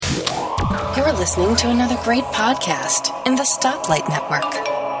You're listening to another great podcast in the Stoplight Network.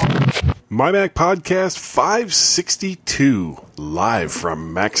 My Mac Podcast 562, live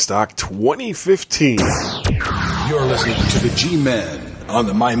from MacStock 2015. You're listening to the G-Men on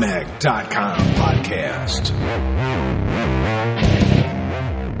the MyMac.com podcast.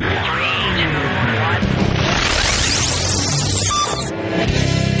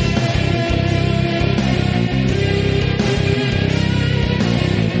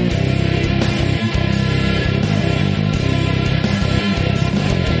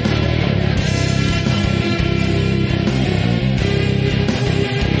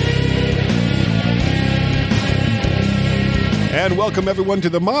 And welcome everyone to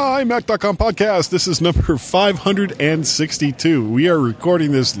the MyMac.com podcast. This is number 562. We are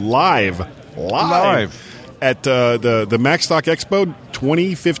recording this live at the MacStock Expo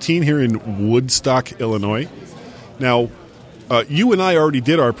 2015 here in Woodstock, Illinois. Now, you and I already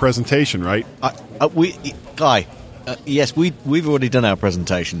did our presentation, right? Yes, we've already done our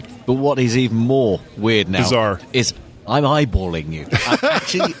presentation. But what is even more weird now Bizarre. is I'm eyeballing you. I'm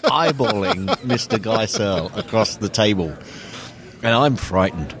actually eyeballing Mr. Guy Searle across the table. And I'm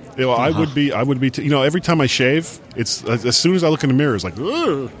frightened. You know, I would be too. You know, every time I shave, it's as soon as I look in the mirror, it's like,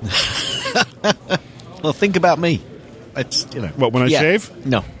 ugh. Well, think about me. It's, you know. What, when I shave?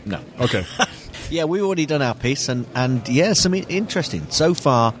 No. Okay. Yeah, we've already done our piece, and yeah, some interesting. So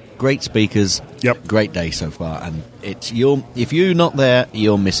far, great speakers. Yep. Great day so far, and if you're not there,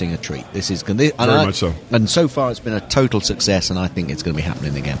 you're missing a treat. This is very much so. And so far, it's been a total success, and I think it's going to be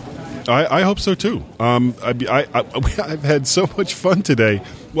happening again. I hope so too. I've had so much fun today.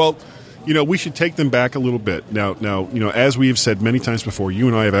 Well, you know, we should take them back a little bit. Now, you know, as we have said many times before, you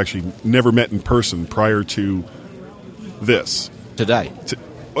and I have actually never met in person prior to this. Today.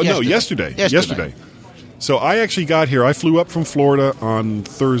 Yesterday. So I actually got here. I flew up from Florida on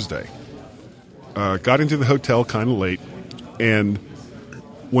Thursday. Got into the hotel kind of late, and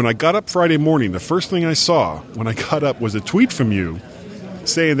when I got up Friday morning, the first thing I saw when I got up was a tweet from you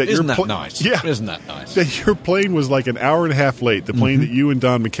saying that Isn't that nice? Yeah. Isn't that nice? That your plane was like an hour and a half late. The plane that you and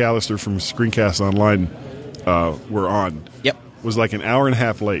Don McAllister from Screencast Online were on. Yep. Was like an hour and a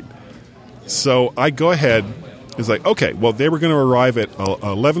half late. So I go ahead. It's like, okay, well, they were going to arrive at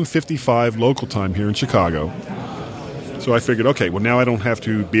 11:55 local time here in Chicago. So I figured, okay, well, now I don't have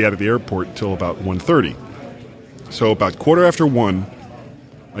to be out of the airport until about 1:30. So about 1:15,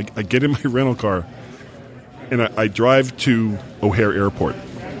 I get in my rental car, and I drive to O'Hare Airport.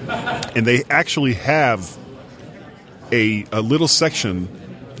 And they actually have a little section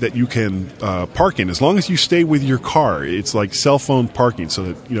that you can park in. As long as you stay with your car, it's like cell phone parking, so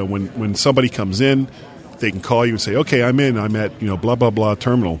that, you know, when somebody comes in, they can call you and say, okay, I'm at, you know, blah, blah, blah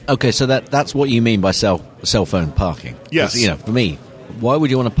terminal. Okay, so that's what you mean by cell phone parking. Yes. You know, for me, why would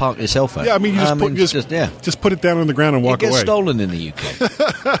you want to park your cell phone? Yeah, I mean, just put it down on the ground and walk away. It gets stolen in the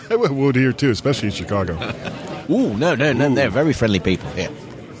UK. It would here, too, especially in Chicago. Ooh, no, they're very friendly people here.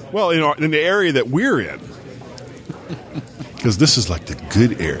 Well, in the area that we're in, because this is like the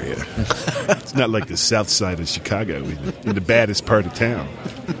good area. It's not like the south side of Chicago in the baddest part of town.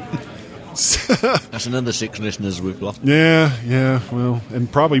 That's another 6 listeners we've lost. Yeah, well,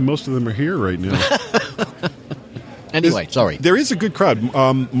 and probably most of them are here right now. Anyway, sorry. There is a good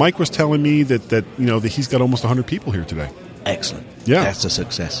crowd. Mike was telling me that you know, that he's got almost 100 people here today. Excellent. Yeah. That's a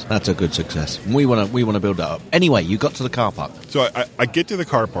success. That's a good success. We want to build that up. Anyway, you got to the car park. So I get to the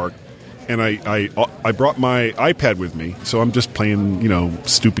car park, and I brought my iPad with me, so I'm just playing, you know,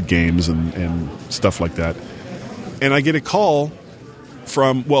 stupid games and stuff like that. And I get a call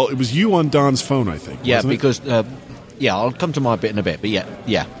from, well, it was you on Don's phone, I think. Yeah, wasn't because I'll come to my bit in a bit, but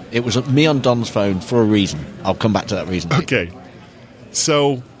yeah, it was me on Don's phone for a reason. I'll come back to that reason. Okay.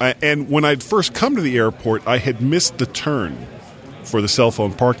 So, and when I'd first come to the airport, I had missed the turn for the cell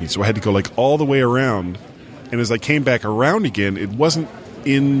phone parking, so I had to go like all the way around. And as I came back around again, it wasn't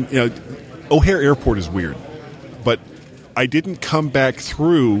in, you know, O'Hare Airport is weird, but I didn't come back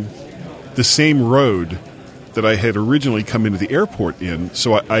through the same road that I had originally come into the airport in,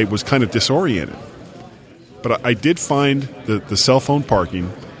 so I was kind of disoriented. But I did find the cell phone parking,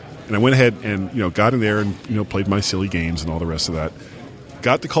 and I went ahead and, you know, got in there and, you know, played my silly games and all the rest of that.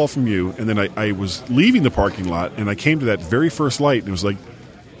 Got the call from you, and then I was leaving the parking lot, and I came to that very first light, and it was like,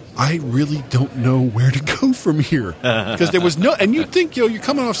 I really don't know where to go from here. Because there was no, and you'd think, you know, you're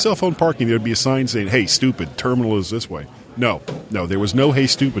coming off cell phone parking, there'd be a sign saying, hey, stupid, terminal is this way. No, there was no hey,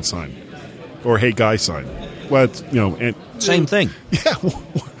 stupid sign. Or hey, guy sign. Well, it's, you know, and Same thing. Yeah,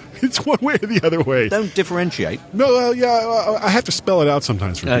 it's one way or the other way. Don't differentiate. No, I have to spell it out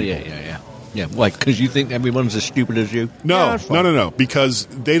sometimes for people. Yeah. Yeah, why? Because you think everyone's as stupid as you? No, Yeah, that's fine. no. Because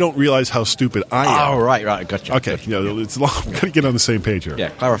they don't realize how stupid I am. Oh, right, gotcha. Okay, it's long. We've got to get on the same page here. Yeah,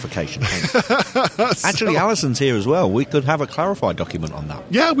 clarification. Actually, Alison's here as well. We could have a clarified document on that.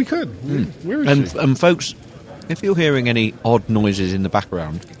 Yeah, we could. Where is she? And folks, if you're hearing any odd noises in the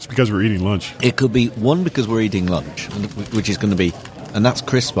background, It's because we're eating lunch. it could be, one, because we're eating lunch, which is going to be, and that's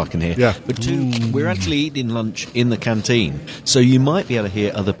crisp I can hear. Yeah. But two, we're actually eating lunch in the canteen, so you might be able to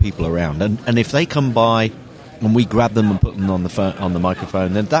hear other people around. And if they come by and we grab them and put them on the phone, on the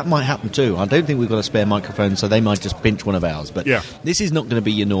microphone, then that might happen too. I don't think we've got a spare microphone, so they might just pinch one of ours. But Yeah. this is not going to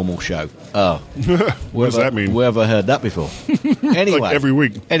be your normal show. Oh. What does that mean? Where have I heard that before? Anyway. Like every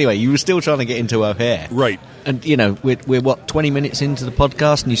week. Anyway, you were still trying to get into O'Hare. Right. And, we're what, 20 minutes into the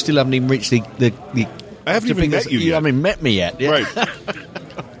podcast, and you still haven't even reached the I haven't even met you yet. haven't met me yet. Yeah. Right.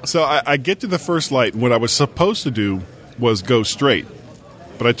 So I get to the first light, and what I was supposed to do was go straight,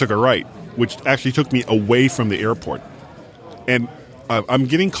 but I took a right, which actually took me away from the airport. And I'm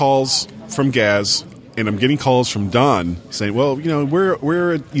getting calls from Gaz, and I'm getting calls from Don saying, well,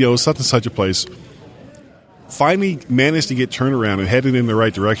 we're at, such and such a place. Finally managed to get turned around and headed in the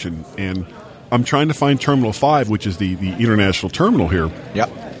right direction, and I'm trying to find Terminal 5, which is the international terminal here. Yep.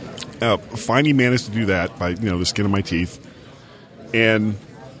 Finally managed to do that by, the skin of my teeth. And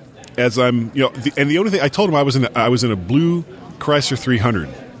as I'm, and the only thing I told him I was in a blue Chrysler 300,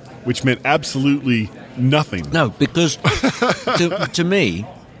 which meant absolutely nothing. No, because to me,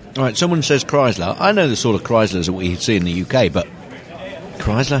 all right, someone says Chrysler. I know the sort of Chryslers that we see in the UK, but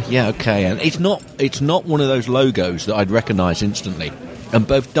Chrysler, yeah, okay, and it's not one of those logos that I'd recognise instantly. And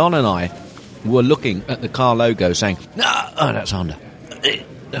both Don and I were looking at the car logo, saying, "No, that's Honda.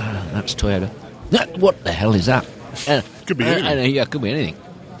 That's Toyota. What the hell is that?" Could be anything. Yeah, could be anything.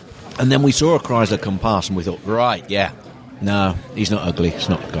 And then we saw a Chrysler come past, and we thought, right, yeah, no, he's not ugly. It's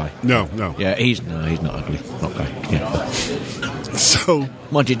not the guy. No. Yeah, he's not ugly. Not guy. Yeah. So,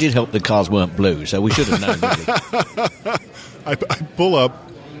 Mind you, it did help the cars weren't blue, so we should have known. Really. I pull up,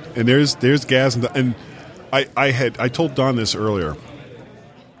 and there's Gaz, and I told Don this earlier.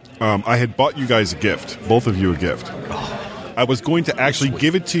 I had bought you guys a gift, both of you a gift. I was going to actually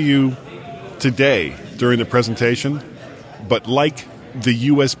give it to you today during the presentation, but like the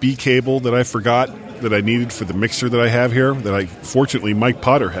USB cable that I forgot that I needed for the mixer that I have here, fortunately Mike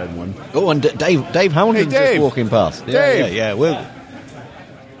Potter had one. Oh, and Dave Hamilton's Hey, Dave. just walking past. Dave. Yeah.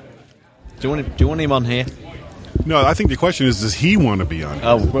 Do you want him on here? No, I think the question is, does he want to be on?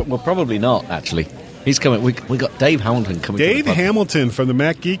 Oh, well, probably not. Actually, he's coming. We got Dave Hamilton coming. Dave to the podcast. Hamilton from the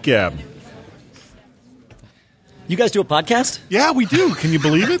Mac Geek Gab. You guys do a podcast? Yeah, we do. Can you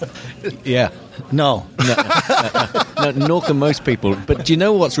believe it? Yeah. No. No, nor can most people. But do you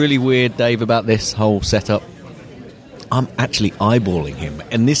know what's really weird, Dave, about this whole setup? I'm actually eyeballing him,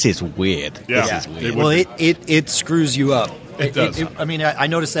 and this is weird. Yeah. This is It weird. would Well, it screws you up. It does. I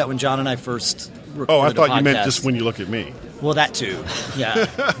noticed that when John and I first recorded Oh, I thought a you meant podcast. just when you look at me. Well, that too. Yeah.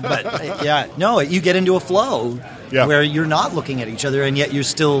 But, no, you get into a flow Yeah. where you're not looking at each other, and yet you're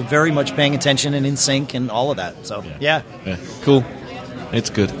still very much paying attention and in sync and all of that. So, yeah. Yeah. Cool. It's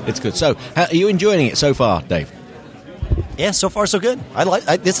good. It's good. So, are you enjoying it so far, Dave? Yeah, so far so good.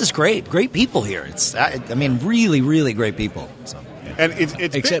 This is great. Great people here. Really, really great people. So. And it's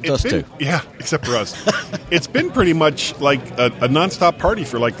Except been, us two. Yeah, except for us. It's been pretty much like a nonstop party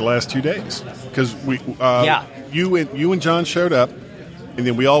for like the last 2 days because you and John showed up, and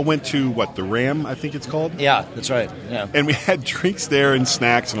then we all went to the Ram, I think it's called. Yeah, that's right. Yeah. And we had drinks there and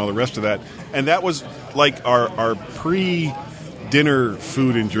snacks and all the rest of that, and that was like our pre-dinner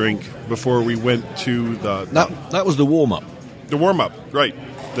food and drink before we went to That was the warm up. the warm up, right?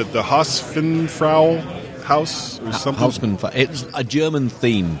 The Hausfenfrau House or something. It's a German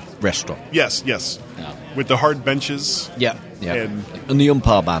themed restaurant. Yes. Yeah. With the hard benches. Yeah. And- And the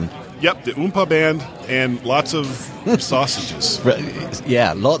Umpar band. Yep, the Oompa Band and lots of sausages.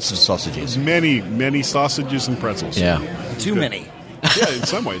 Yeah, lots of sausages. Many sausages and pretzels. Yeah. Too many. Yeah, in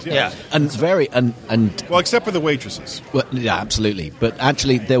some ways, yeah. Yeah. And Well, except for the waitresses. well, yeah, absolutely. But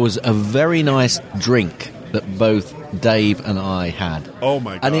actually, there was a very nice drink that both Dave and I had. Oh,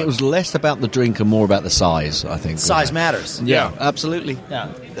 my God. And it was less about the drink and more about the size, I think. Size matters. Yeah, Yeah. absolutely. Yeah.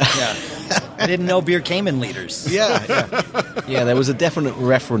 I didn't know beer came in liters. Yeah, there was a definite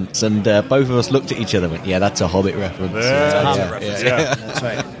reference, and both of us looked at each other and went, yeah, that's a Hobbit reference. That's a Hobbit yeah, reference. Yeah. That's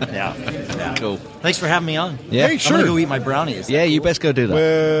right. Yeah. Cool. Thanks for having me on. Yeah. Hey, I'm sure. going to go eat my brownies. Yeah, you best go do that.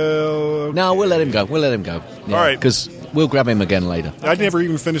 Well, No, we'll let him go. Yeah, All right. Because we'll grab him again later. I never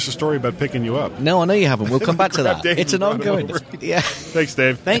even finished the story about picking you up. No, I know you haven't. We'll come back to Grab that. Dave It's an and run ongoing. over. Yeah. Thanks,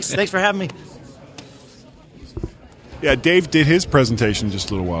 Dave. Thanks for having me. Yeah, Dave did his presentation just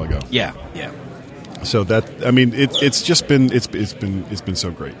a little while ago. Yeah. So it's just been it's been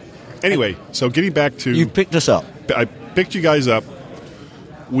so great. Anyway, so getting back to You picked us up. I picked you guys up.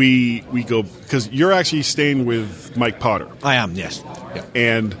 We go because you're actually staying with Mike Potter. I am, yes. Yeah.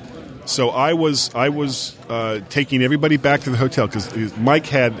 And so I was taking everybody back to the hotel because Mike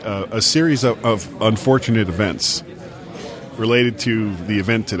had a series of unfortunate events related to the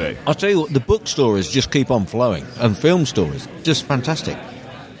event today. I'll tell you what, the book stories just keep on flowing, and film stories, just fantastic.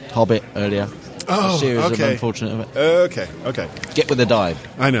 Hobbit earlier, a series of unfortunate events. Okay. Get with the dive.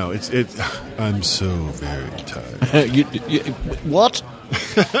 I know it's. I'm so very tired. What?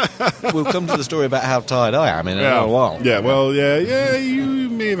 We'll come to the story about how tired I am in a little while. Yeah. Well, yeah. You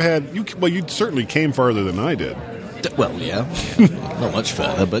may have had. You certainly came farther than I did. Well, yeah. Not much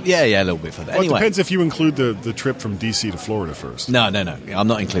further, but yeah, a little bit further. Well, anyway, it depends if you include the trip from D.C. to Florida first. No. I'm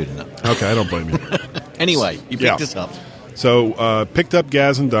not including that. Okay, I don't blame you. Anyway, you picked us up. So, picked up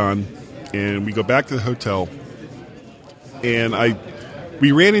Gaz and Don, and we go back to the hotel. And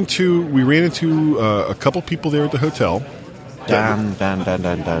we ran into a couple people there at the hotel. Dan. Can't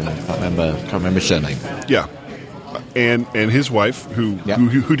remember his surname. Yeah, and his wife who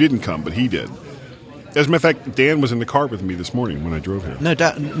didn't come, but he did. As a matter of fact, Dan was in the car with me this morning when I drove here.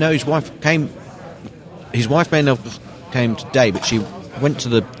 No, his wife came. His wife may have came today, but she went to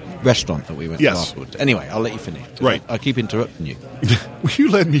the restaurant that we went to afterwards. Anyway, I'll let you finish. Right. I keep interrupting you. Will you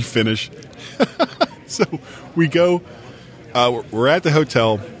let me finish? So we go. We're at the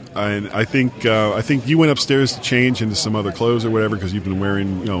hotel, and I think you went upstairs to change into some other clothes or whatever because you've been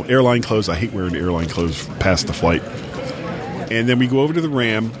wearing airline clothes. I hate wearing airline clothes past the flight. And then we go over to the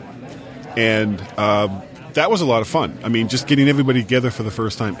Ram. And that was a lot of fun. I mean, just getting everybody together for the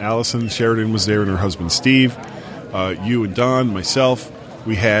first time. Allison Sheridan was there and her husband Steve. You and Don, myself.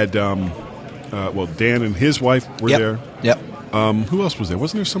 We had, Dan and his wife were there. Yep. Who else was there?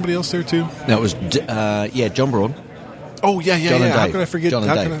 Wasn't there somebody else there too? That was, John Braun. Oh, yeah. John and Dave. How could I forget? John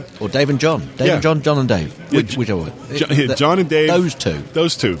and Dave. Or Dave and John. And John, John and Dave. Whichever one. John and Dave.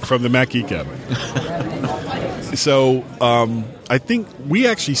 Those two from the Mackie Cabin. So, I think we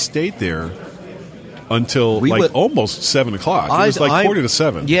actually stayed there until almost 7 o'clock. It was like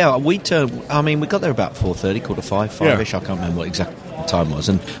 7:45. Yeah, we got there about 4:30, 4:45, 5-ish. I can't remember what exact time was.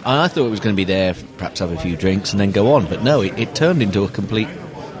 And I thought it was going to be there, perhaps have a few drinks and then go on. But no, it turned into a complete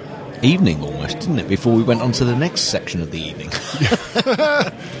evening almost, didn't it, before we went on to the next section of the evening.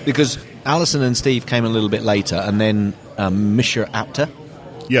 Because Alison and Steve came a little bit later, and then Misha Apter.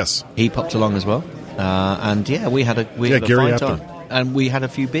 Yes. He popped along as well. And we had a fine time. And we had a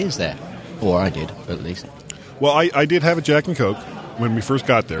few beers there. Or I did, at least. Well, I did have a Jack and Coke when we first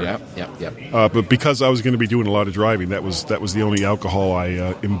got there. Yeah. But because I was going to be doing a lot of driving, that was the only alcohol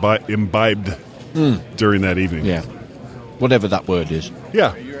I imbibed during that evening. Yeah. Whatever that word is.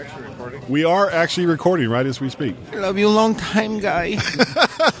 Yeah. We are actually recording right as we speak. Love you a long time, guy.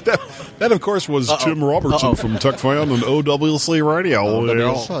 that of course, was Tim Robertson from Tuck Fan and OWC Radio.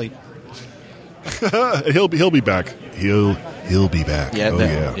 OWC. He'll be back. He'll be back. Yeah,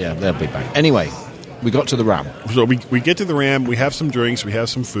 they'll be back. Anyway, we got to the Ram. So we get to the Ram. We have some drinks. We have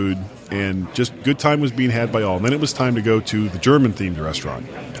some food, and just good time was being had by all. And then it was time to go to the German-themed restaurant.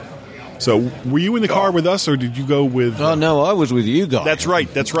 So, were you in the car with us, or did you go with? Oh no, I was with you guys. That's right.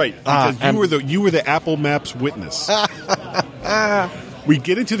 Because you were the Apple Maps witness. We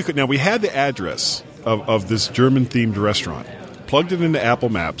get into now. We had the address of this German-themed restaurant. Plugged it into Apple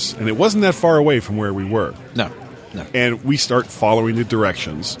Maps, and it wasn't that far away from where we were. No. And we start following the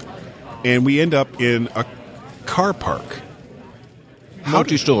directions, and we end up in a car park.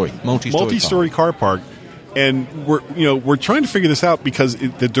 Multi-story car park. And we're trying to figure this out because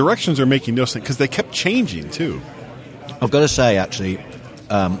the directions are making no sense because they kept changing too. I've got to say, actually,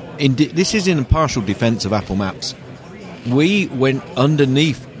 this is in partial defence of Apple Maps. We went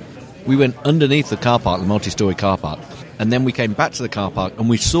underneath the car park, the multi-story car park, and then we came back to the car park and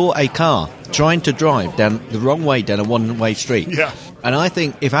we saw a car trying to drive down the wrong way down a one-way street. Yeah. And I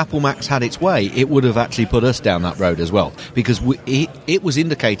think if Apple Maps had its way, it would have actually put us down that road as well because it was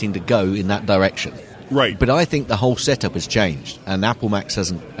indicating to go in that direction. Right. But I think the whole setup has changed, and Apple Maps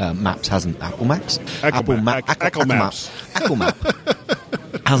hasn't. Apple Maps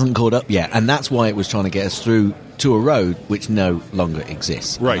hasn't caught up yet, and that's why it was trying to get us through to a road which no longer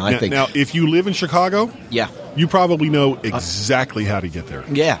exists. Right. Now, if you live in Chicago, you probably know exactly how to get there.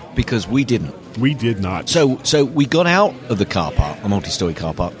 Yeah, because we didn't. We did not. So we got out of the car park, a multi-story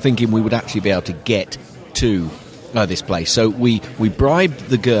car park, thinking we would actually be able to get to this place. So we bribed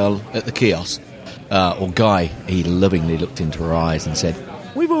the girl at the kiosk. Or guy, he lovingly looked into her eyes and said,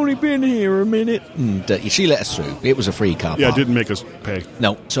 we've only been here a minute. And she let us through. It was a free car park. Yeah, it didn't make us pay.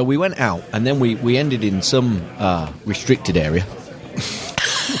 No, so we went out, and then we ended in some restricted area.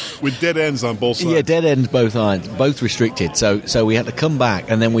 With dead ends on both sides. Yeah, dead ends both sides, both restricted. So we had to come back,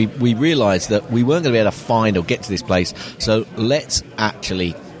 and then we realised that we weren't going to be able to find or get to this place. So let's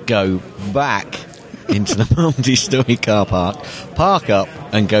actually go back into the multi-story car park up,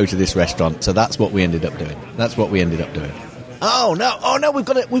 and go to this restaurant. So that's what we ended up doing. Oh no! We've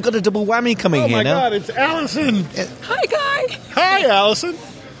got a double whammy coming here now. Oh my God! It's Allison. Hi, Guy. Hi, Allison.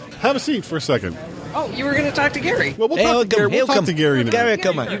 Have a seat for a second. Oh, you were going to talk to Gary. Well, we'll talk to Gary. We'll talk to Gary in a minute.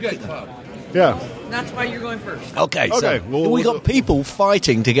 Come on. You guys talk. Yeah. That's why you're going first. Okay. So well, we got people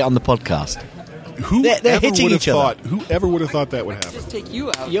fighting to get on the podcast. Whoever They're hitting would have each other. Whoever would have thought that would happen? Just take you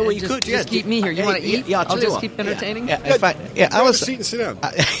out. Yeah, well, and you just, could. just keep me here. You want to eat? Yeah, I'll just keep entertaining. Yeah, in fact, yeah. Have a Alice. seat and sit down.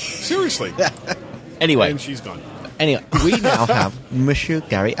 Seriously. Anyway, And she's gone. we now have Monsieur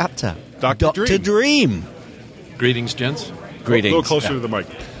Gary Apter, Dr. Dream. Greetings, gents. Greetings. A little closer to the mic.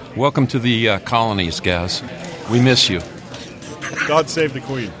 Welcome to the colonies, Gaz. We miss you. God save the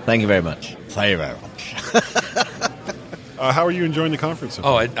Queen. Thank you very much. Thank you very much. How are you enjoying the conference?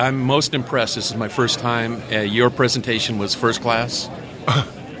 Oh, I'm most impressed. This is my first time. Your presentation was first class.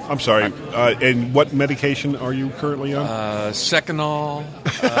 I'm sorry. And what medication are you currently on? Seconal,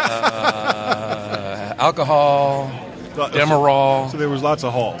 alcohol, Demerol. So there was lots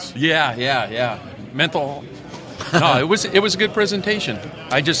of halls. Yeah. Mental. No, it was a good presentation.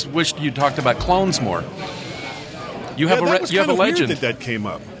 I just wished you talked about clones more. You have that you have a was legend. weird that came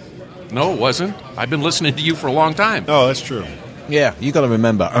up. No, it wasn't. I've been listening to you for a long time. Oh, that's true. Yeah, you got to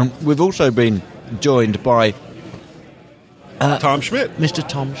remember. We've also been joined by Tom Schmidt. Mr.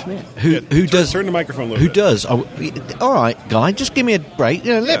 Tom Schmidt, who does turn the microphone a little bit. All right, Guy, just give me a break.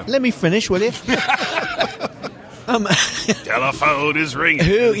 Let me finish, will you? Telephone is ringing.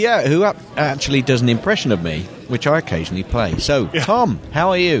 Who actually does an impression of me, which I occasionally play. So, Yeah. Tom, how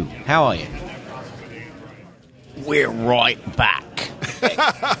are you? We're right back.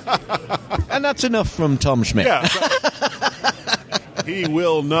 And that's enough from Tom Schmidt. Yeah. He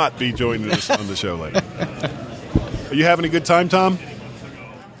will not be joining us on the show later. Are you having a good time, Tom?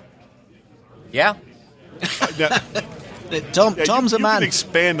 Yeah. Tom's you a man. can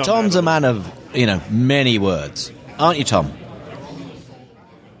expand on Tom's that a man of many words, aren't you, Tom?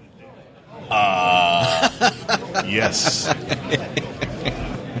 Yes.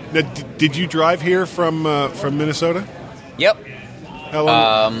 Now, did you drive here from Minnesota? Yep. How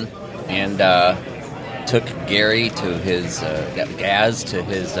long? And took Gary to his Gaz to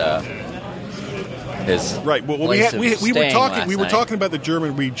his right. Well, we place were of staying talking. last We were night. talking about the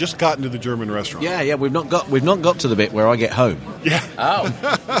German. We just got into the German restaurant. Yeah. We've not got to the bit where I get home. Yeah. Oh,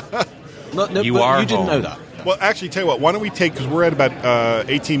 You but are You didn't home. know that. Well, actually, tell you what. Why don't we take? Because we're at about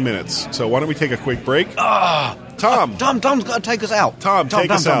 18 minutes. So why don't we take a quick break? Tom's Tom's got to take us out. Tom, take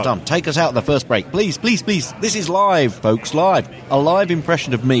us out. Tom, take us out the first break. Please. This is live, folks, live. A live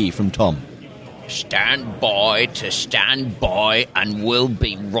impression of me from Tom. stand by, and we'll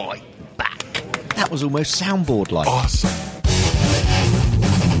be right back. That was almost soundboard-like. Awesome.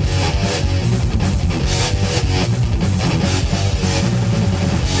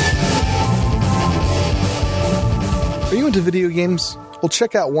 Are you into video games? Well,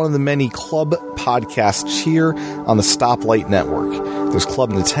 check out one of the many club podcasts here on the Stoplight Network. There's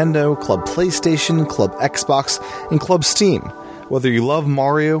Club Nintendo, Club PlayStation, Club Xbox, and Club Steam. Whether you love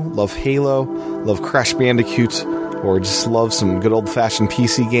Mario, love Halo, love Crash Bandicoot, or just love some good old-fashioned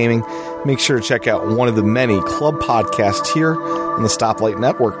PC gaming, make sure to check out one of the many club podcasts here on the Stoplight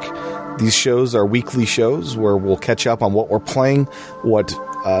Network. These shows are weekly shows where we'll catch up on what we're playing, what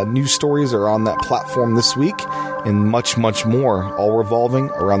news stories are on that platform this week, and much, much more, all revolving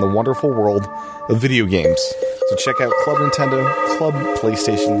around the wonderful world of video games. So check out Club Nintendo, Club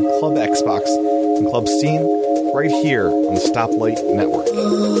PlayStation, Club Xbox, and Club Steam right here on the Stoplight Network.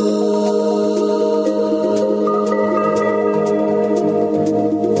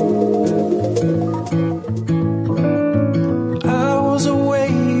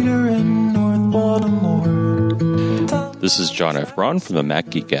 This is John F. Braun from the Mac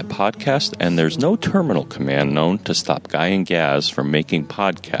Geek Gab podcast, and there's no terminal command known to stop Guy and Gaz from making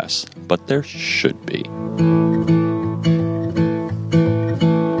podcasts, but there should be.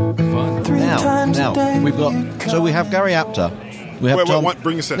 Now we've got. So we have Gary Apter. We have Tom. Wait,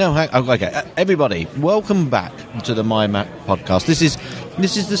 bring us in. No, okay. Everybody, welcome back to the My Mac podcast. This is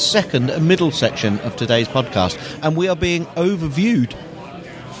the second and middle section of today's podcast, and we are being overviewed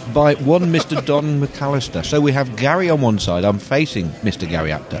by one Mr. Don McAllister. So we have Gary on one side. I'm facing Mr.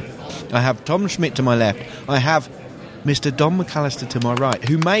 Gary Apter. I have Tom Schmidt to my left. I have Mr. Don McAllister to my right,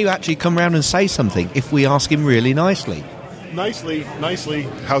 who may actually come round and say something if we ask him really nicely. Nicely.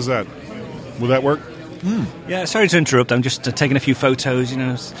 How's that? Will that work? Yeah, sorry to interrupt. I'm just taking a few photos,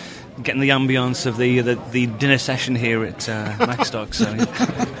 getting the ambience of the dinner session here at Macstock. So.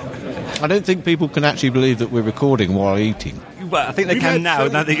 I don't think people can actually believe that we're recording while eating. Well, I think they can now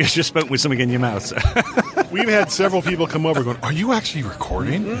that you've just spoken with something in your mouth. So. We've had several people come over going, "Are you actually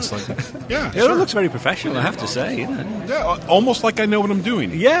recording?" It's like, yeah, It looks very professional, I have to say. Yeah, almost like I know what I'm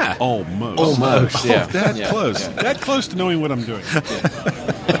doing. Yeah. Almost. Yeah. That close. Yeah. That close to knowing what I'm doing.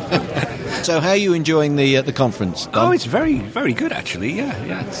 So, how are you enjoying the conference, Don? Oh, it's very, very good actually.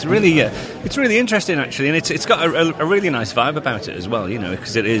 Yeah. It's really interesting actually, and it's got a really nice vibe about it as well.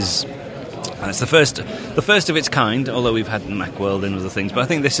 Because it is. It's the first of its kind. Although we've had Macworld and other things, but I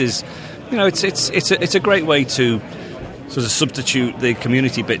think this is, it's a great way to sort of substitute the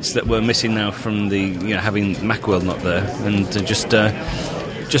community bits that we're missing now from the having Macworld not there, and just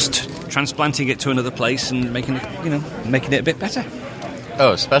transplanting it to another place and making it a bit better.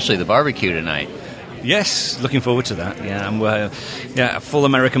 Oh, especially the barbecue tonight. Yes, looking forward to that. Yeah, and a full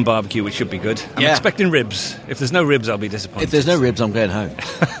American barbecue, which should be good. I'm expecting ribs. If there's no ribs, I'll be disappointed. If there's no ribs, I'm going home.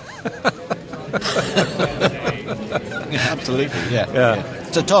 Absolutely,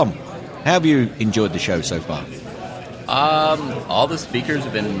 yeah. So, Tom, how have you enjoyed the show so far? All the speakers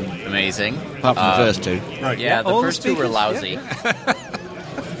have been amazing. Apart from the first two. Right. Yeah, the first two were lousy.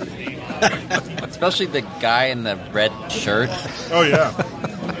 Especially the guy in the red shirt. Oh, yeah.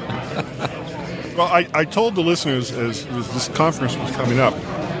 Well, I told the listeners as this conference was coming up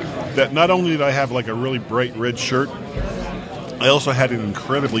that not only did I have like a really bright red shirt, I also had an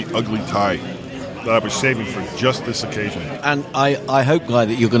incredibly ugly tie that I was saving for just this occasion. And I hope, Guy,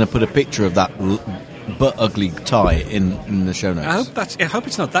 that you're going to put a picture of that but ugly tie in the show notes. I hope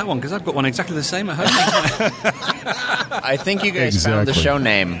it's not that one, because I've got one exactly the same at home. I think you guys found the show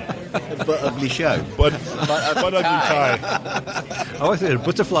name. But ugly show. But ugly tie. Oh, I said a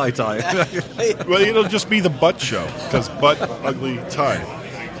butterfly tie. Well, it'll just be the butt show, because butt, ugly tie.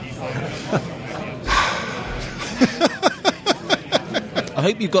 I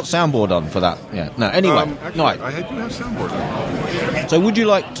hope you've got soundboard on for that. Yeah. No, anyway. Actually, right. I do have soundboard on. So would you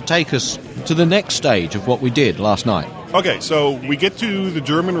like to take us to the next stage of what we did last night? Okay, so we get to the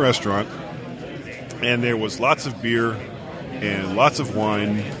German restaurant, and there was lots of beer and lots of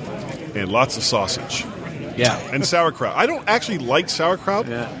wine and lots of sausage. Yeah. And sauerkraut. I don't actually like sauerkraut,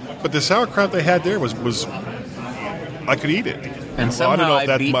 but the sauerkraut they had there was I could eat it. And somehow I don't know if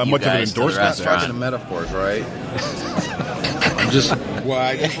that's much of an endorsement. That's the metaphors, right? I just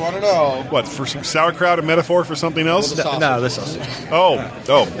want to know. What, for some sauerkraut, a metaphor for something else? No, the sausage. Oh.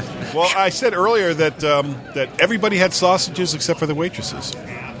 Well, I said earlier that everybody had sausages except for the waitresses.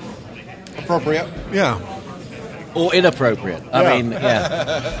 Appropriate. Yeah. Or inappropriate. Yeah. I mean,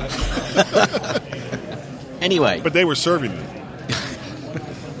 yeah. Anyway. But they were serving them.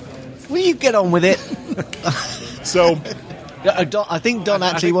 Will you get on with it? So... I think Don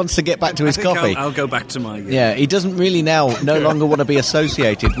actually wants to get back to his coffee. I'll go back to my... Yeah, he doesn't really no longer want to be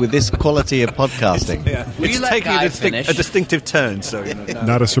associated with this quality of podcasting. It's taking a distinctive turn, so...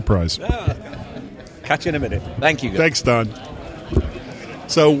 Not a surprise. Catch you in a minute. Thank you, guys. Thanks, Don.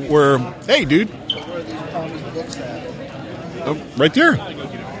 So we're... Hey, dude. Oh, right there.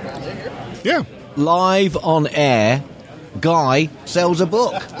 Yeah. Live on air, Guy sells a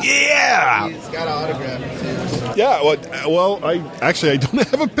book. Yeah! He's got an autograph, too. Yeah, well, I don't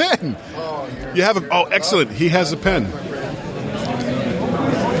have a pen. You have a... Oh, excellent. He has a pen.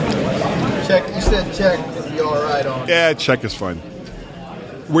 Check. You said check if you're all right on. Yeah, check is fine.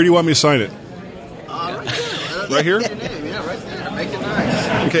 Where do you want me to sign it? Right here? Your name, yeah, right there. Make it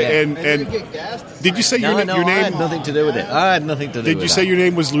nice. Okay, and did you say your name? I had nothing to do with it. Did you say your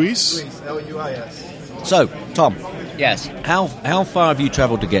name was Luis? Luis, L-U-I-S. So, Tom. Yes. How far have you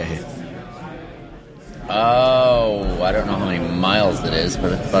travelled to get here? Oh, I don't know how many miles it is,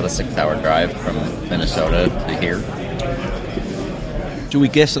 but it's about a 6-hour drive from Minnesota to here. Do we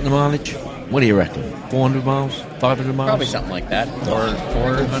guess at the mileage? What do you reckon? 400 miles? 500 miles? Probably something like that. Or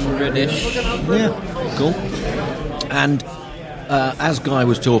 400-ish. Yeah, cool. And as Guy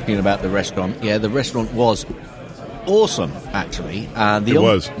was talking about the restaurant, the restaurant was awesome, actually. It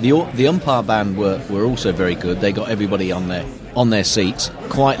was. The umpire band were also very good. They got everybody on their seats,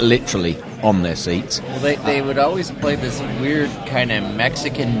 quite literally on their seats. Well, they would always play this weird kind of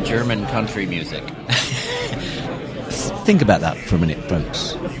Mexican-German country music. Think about that for a minute,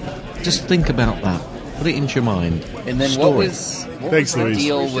 folks. Just think about that. Put it into your mind. And then what was the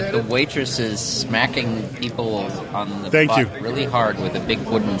deal with the waitresses smacking people on the butt really hard with a big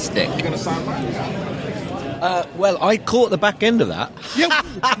wooden stick? Well, I caught the back end of that. Yeah,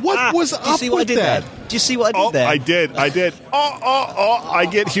 what was Do you up see what I with did that? there? Do you see what I did there? I did. I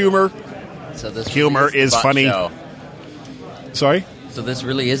get humor. So this Humor really is the butt funny. show. Sorry? So this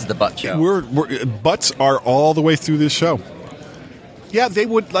really is the butt show. We're butts are all the way through this show. Yeah, they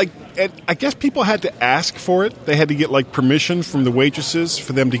would like. And I guess people had to ask for it. They had to get like permission from the waitresses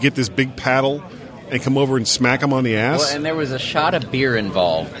for them to get this big paddle and come over and smack them on the ass. Well, and there was a shot of beer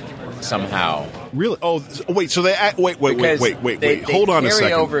involved somehow. Really? Oh, wait. So they wait. They Hold on a carry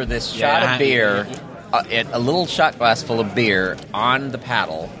second. over this shot of beer, a little shot glass full of beer on the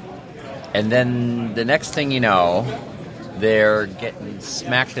paddle, and then the next thing you know, they're getting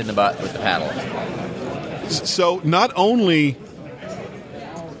smacked in the butt with the paddle. So not only,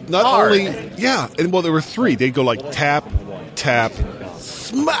 yeah, and well, there were three. They'd go like tap, tap,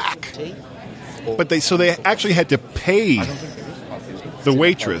 smack. But they actually had to pay the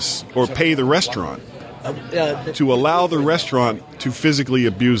waitress or pay the restaurant to allow the restaurant to physically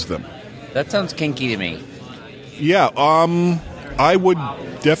abuse them. That sounds kinky to me. Yeah, I would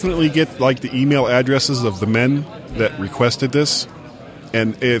definitely get like the email addresses of the men that requested this,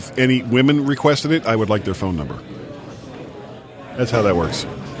 and if any women requested it, I would like their phone number. That's how that works.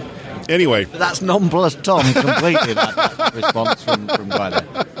 Anyway, that's nonplussed Tom completely. That response from Guy.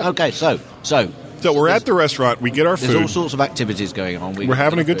 Okay, so we're at the restaurant. We get our food. There's all sorts of activities going on. We're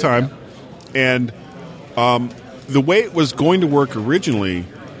having a good time, and the way it was going to work originally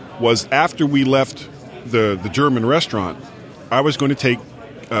was after we left the German restaurant, I was going to take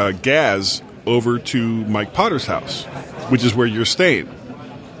Gaz over to Mike Potter's house, which is where you're staying.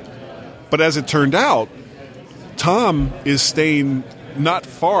 But as it turned out, Tom is staying not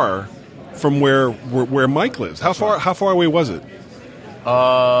far from where Mike lives. How far away was it?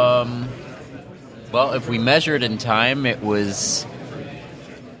 Well, if we measured in time, it was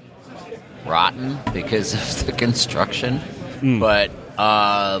rotten because of the construction. But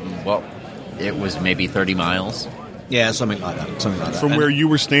well, it was maybe 30 miles. Yeah, something like that. From where you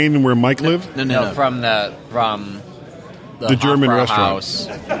were staying and where Mike lived? No. From the German Hofbrau restaurant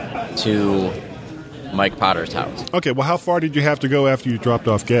house to Mike Potter's house. Okay, well, how far did you have to go after you dropped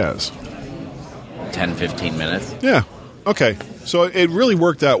off Gaz? 10-15 minutes. Yeah. Okay. So it really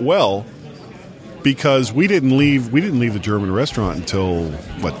worked out well because we didn't leave the German restaurant until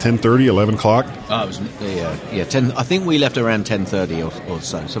what, 10:30, 11 o'clock? It was 10. I think we left around 10:30 or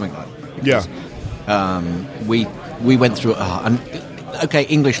so, something like that. Yeah. We went through. Okay,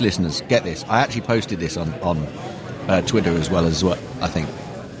 English listeners, get this. I actually posted this on Twitter as well as what I think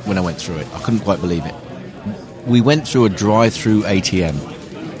when I went through it. I couldn't quite believe it. We went through a drive-through ATM.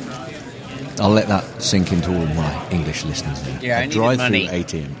 I'll let that sink into all my English listeners now. Yeah, I needed drive-through money.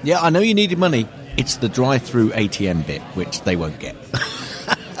 ATM. Yeah, I know you needed money. It's the drive-through ATM bit, which they won't get.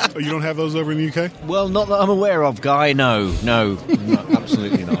 Oh, you don't have those over in the UK? Well, not that I'm aware of, Guy. No,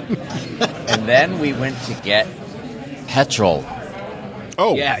 absolutely not. And then we went to get petrol.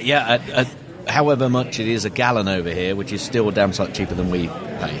 Oh. Yeah. However much it is a gallon over here, which is still a damn sight cheaper than we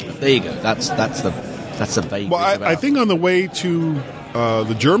pay. But there you go. That's the vague. Well, I think on the way to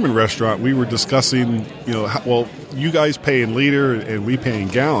the German restaurant, we were discussing, you guys pay in liter and we pay in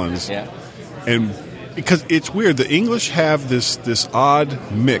gallons. Yeah. And because it's weird, the English have this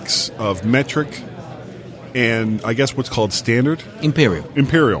odd mix of metric and I guess what's called standard?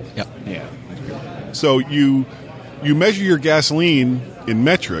 Imperial. Yep. Yeah. So you measure your gasoline in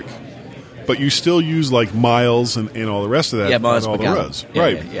metric, but you still use like miles and all the rest of that. Yeah, miles and all per the gallon. rest. Yeah,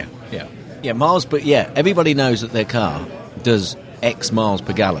 Right. Yeah, miles, but everybody knows that their car does X miles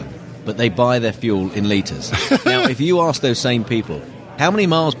per gallon, but they buy their fuel in litres. Now, if you ask those same people, how many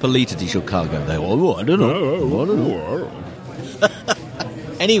miles per litre does your car go? They go, I don't know.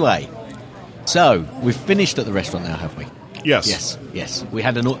 Anyway, so we've finished at the restaurant now, have we? Yes. We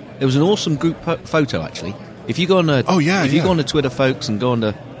had there was an awesome group photo actually. If you go on go on to Twitter, folks, and go on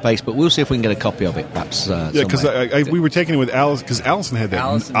to Facebook, we'll see if we can get a copy of it. Perhaps. Because we were taking it with Alice because Allison had that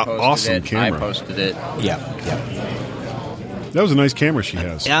awesome camera. I posted it. Yeah. That was a nice camera she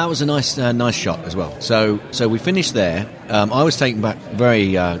has. Yeah, it was a nice shot as well. So we finished there. I was taken back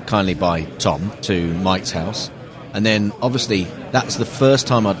very kindly by Tom to Mike's house. And then, obviously, that's the first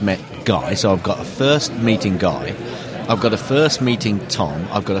time I'd met Guy. So I've got a first meeting Guy. I've got a first meeting Tom.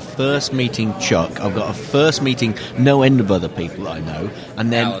 I've got a first meeting Chuck. I've got a first meeting no end of other people I know.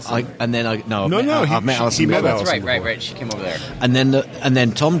 And then Allison. I've met Alison. He met That's Allison right. She came over there. And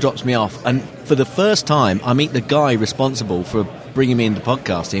then Tom drops me off, and for the first time, I meet the guy responsible for bringing me into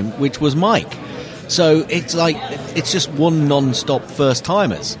podcasting, which was Mike. So it's just one non-stop first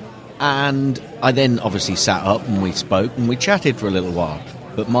timers. And I then obviously sat up and we spoke and we chatted for a little while.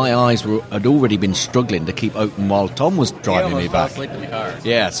 but my eyes had already been struggling to keep open while Tom was driving me back. Fell asleep in the car.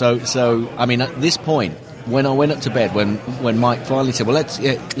 Yeah, so I mean, at this point, when I went up to bed, when Mike finally said, "Well, let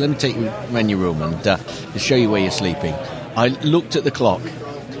me take you around your room and to show you where you're sleeping," I looked at the clock,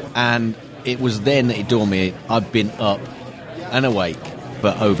 and it was then that it dawned on me I've been up and awake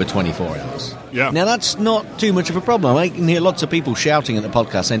for over 24 hours. Yeah. Now, that's not too much of a problem. I can hear lots of people shouting at the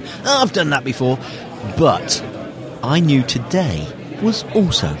podcast saying, "Oh, I've done that before." But I knew today was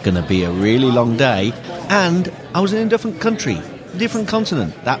also going to be a really long day, and I was in a different country, different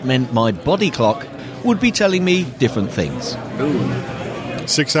continent. That meant my body clock would be telling me different things.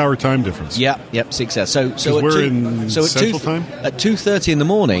 6-hour time difference. Yep, 6 hours. So at we're in Central Time? At 2:30 in the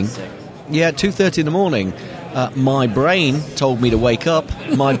morning. Yeah, at 2:30 in the morning. My brain told me to wake up.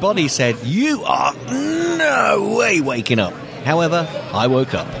 My body said, "You are no way waking up." However, I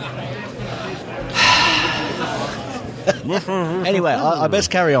woke up. Anyway, I best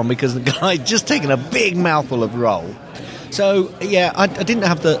carry on because the guy had just taken a big mouthful of roll. So, yeah, I didn't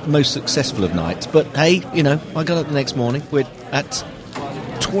have the most successful of nights, but hey, I got up the next morning at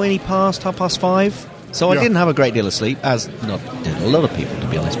 5:20, so I didn't have a great deal of sleep, as did a lot of people, to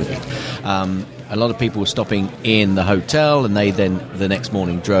be honest with you. A lot of people were stopping in the hotel, and they then the next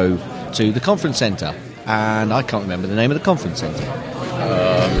morning drove to the conference centre, and I can't remember the name of the conference centre.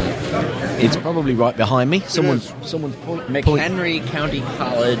 It's probably right behind me. Someone's McHenry County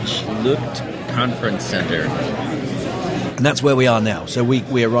College Lucht Conference Center. And that's where we are now. So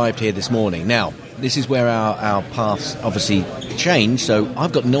we arrived here this morning. Now, this is where our paths obviously changed, so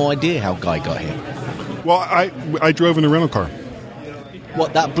I've got no idea how Guy got here. Well, I drove in a rental car.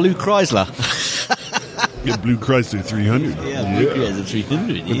 What, that blue Chrysler? Yeah, blue Chrysler 300. Yeah, blue Chrysler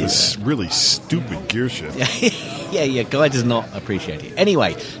 300. With this really stupid gear shift. Yeah, Guy does not appreciate it.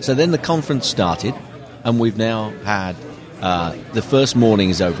 Anyway, so then the conference started, and we've now had the first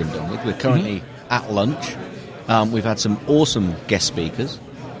morning is over and done with. We're currently at lunch. We've had some awesome guest speakers.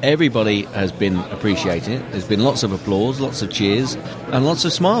 Everybody has been appreciating it. There's been lots of applause, lots of cheers, and lots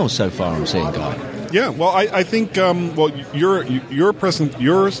of smiles so far, I'm seeing, Guy. Yeah, well, I think, your present,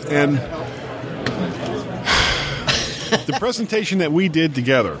 yours and the presentation that we did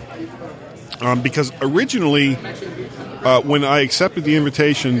together, because originally, when I accepted the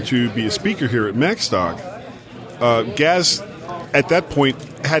invitation to be a speaker here at MacStock, Gaz, at that point,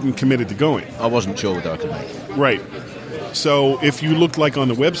 hadn't committed to going. I wasn't sure whether I could make it. Right. So if you looked like on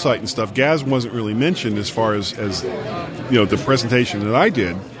the website and stuff, Gaz wasn't really mentioned as far as the presentation that I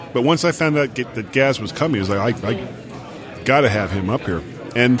did. But once I found out that Gaz was coming, I was like, I got to have him up here.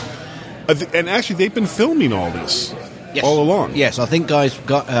 And actually, they've been filming all this all along. Yes, I think Guy's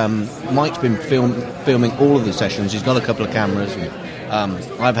got Mike's been filming all of the sessions. He's got a couple of cameras. And,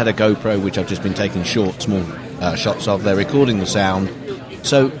 I've had a GoPro, which I've just been taking small shots of. They're recording the sound.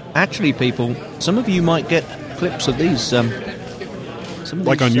 So actually, people, some of you might get clips of these.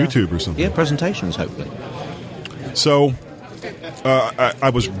 Like on YouTube or something. Yeah, presentations, hopefully. So I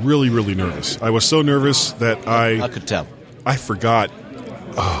was really, really nervous. I was so nervous that I could tell. I forgot.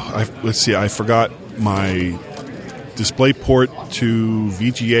 I forgot my DisplayPort to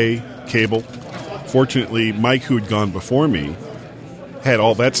VGA cable. Fortunately, Mike, who had gone before me, had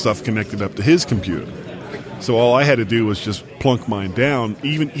all that stuff connected up to his computer. So all I had to do was just plunk mine down.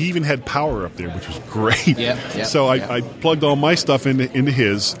 He even had power up there, which was great. So I plugged all my stuff into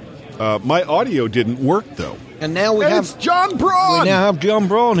his. My audio didn't work though. And now it's John Braun. We now have John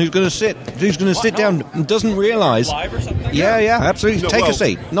Braun, who's going to sit down and doesn't realise. Live or something? Yeah, absolutely. Take a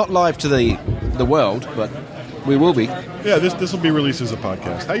seat. Not live to the world, but we will be. Yeah, this will be released as a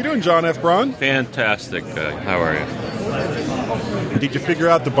podcast. How you doing, John F. Braun? Fantastic. How are you? Did you figure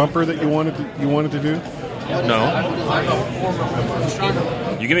out the bumper that you wanted to do? No.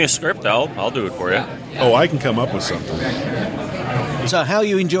 You give me a script, I'll do it for you. Oh, I can come up with something. So, how are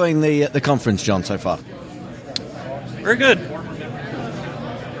you enjoying the conference, John, so far? Very good.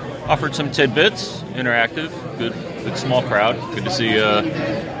 Offered some tidbits, interactive, good small crowd. Good to see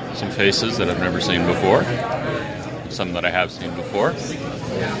some faces that I've never seen before. Some that I have seen before.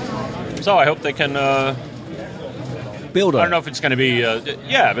 So I hope they can build on. I don't know if it's going to be, but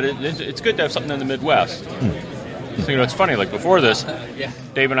it's good to have something in the Midwest. So, it's funny, like before this,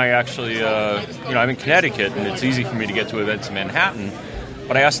 Dave and I actually, I'm in Connecticut, and it's easy for me to get to events in Manhattan.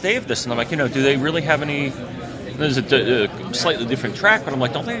 But I asked Dave this, and I'm like, do they really have any, there's a slightly different track, but I'm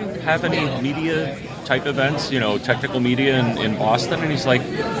like, don't they have any media type events, technical media in Boston? And he's like,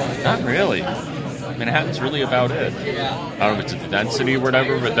 not really. Manhattan's really about it. I don't know if it's the density or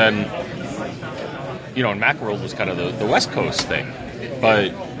whatever, but then, in Macworld was kind of the West Coast thing.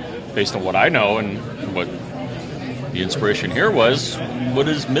 But based on what I know and what the inspiration here was, what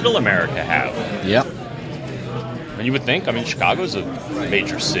does Middle America have? Yep. And you would think, I mean, Chicago's a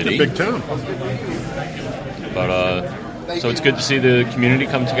major city. It's a big town. But, so it's good to see the community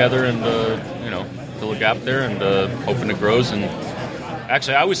come together and, fill a gap there, and hoping it grows. And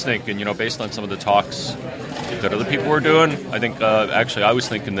actually, I was thinking, based on some of the talks that other people were doing, I think, I was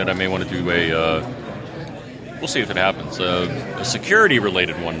thinking that I may want to do we'll see if it happens, a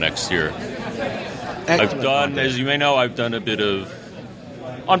security-related one next year. Excellent. As you may know, I've done a bit of,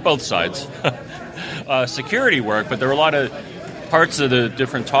 on both sides, security work, but there are a lot of parts of the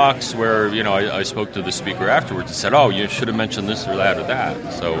different talks where, I spoke to the speaker afterwards and said, oh, you should have mentioned this or that or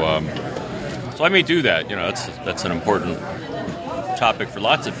that. So I may do that. That's an important topic for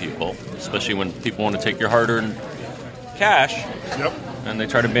lots of people, especially when people want to take your hard-earned cash. Yep. And they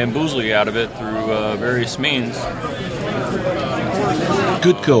try to bamboozle you out of it through various means.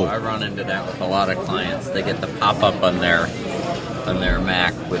 Good call. I run into that with a lot of clients. They get the pop-up on their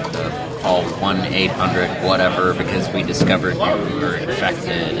Mac with the call 1-800 whatever because we discovered you were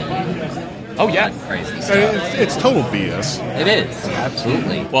infected. And oh yeah, crazy stuff. It's total BS. It is,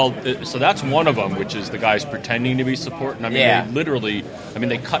 absolutely. Well, so that's one of them, which is the guys pretending to be support. And I mean,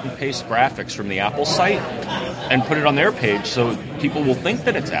 they cut and paste graphics from the Apple site and put it on their page, so people will think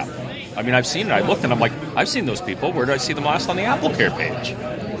that it's Apple. I mean, I've seen it. I looked and I'm like, I've seen those people. Where did I see them last? On the Apple Care page.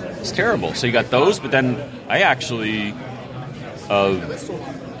 It's terrible. So you got those, but then I actually,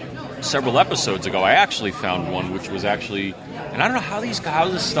 several episodes ago, I actually found one which was actually, and I don't know how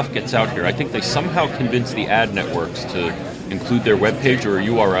this stuff gets out here. I think they somehow convince the ad networks to include their webpage or a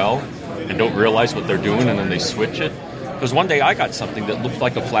URL and don't realize what they're doing, and then they switch it. Because one day I got something that looked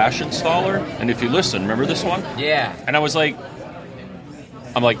like a Flash installer, and if you listen, remember this one? Yeah. And I'm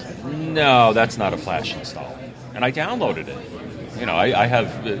like, no, that's not a Flash installer. And I downloaded it. I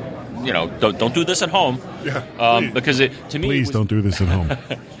have, don't do this at home. Yeah. Because to me, please don't do this at home.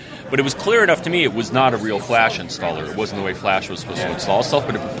 But it was clear enough to me it was not a real Flash installer. It wasn't the way Flash was supposed to install stuff,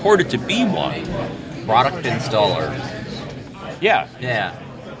 but it purported to be one. Product installer. Yeah. Yeah.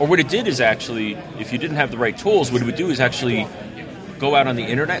 Or what it did is actually, if you didn't have the right tools, what it would do is actually go out on the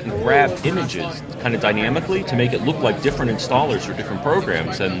internet and grab images kind of dynamically to make it look like different installers or different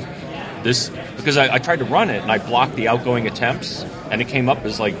programs. And this, because I tried to run it and I blocked the outgoing attempts, and it came up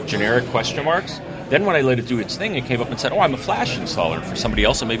as like generic question marks. Then when I let it do its thing, it came up and said, oh, I'm a Flash installer. For somebody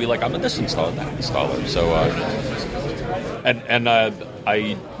else, it may be like, I'm a this installer, that installer. So,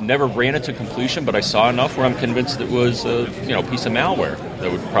 I never ran it to completion, but I saw enough where I'm convinced it was a piece of malware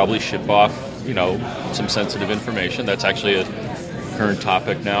that would probably ship off, some sensitive information. That's actually a current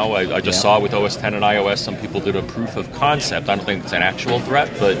topic now. I just saw with OS X and iOS, some people did a proof of concept. I don't think it's an actual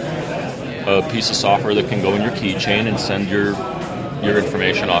threat, but a piece of software that can go in your keychain and send your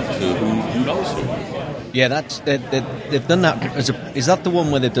information off to who knows who. Yeah, they've done that. Is that the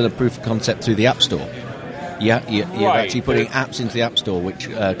one where they've done a proof of concept through the App Store? Yeah, you're right. actually putting apps into the App Store, which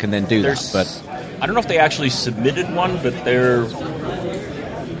can then do that. But I don't know if they actually submitted one, but they're.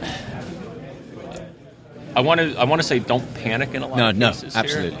 I want to say don't panic in a lot of cases.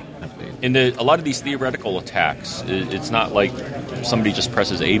 Absolutely. In a lot of these theoretical attacks, it's not like somebody just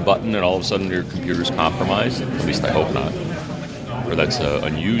presses a button and all of a sudden your computer's compromised. At least I hope not. Or that's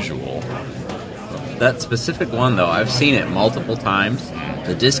unusual. That specific one, though, I've seen it multiple times.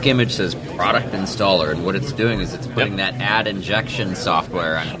 The disk image says product installer, and what it's doing is it's putting that ad injection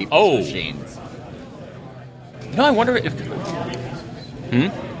software on people's machines. I wonder if...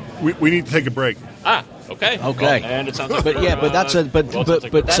 We need to take a break. Okay. Okay. Well, and it sounds like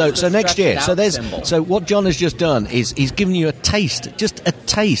so next year. So what John has just done is he's given you a taste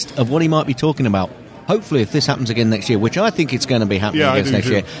of what he might be talking about. Hopefully, if this happens again next year, which I think it's going to be happening again next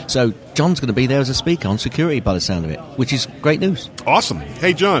year. So John's going to be there as a speaker on security by the sound of it, which is great news. Awesome.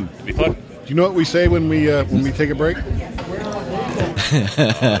 Hey, John. It'd be fun. Do you know what we say when we take a break?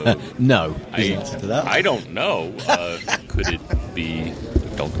 No. I don't know. Could it be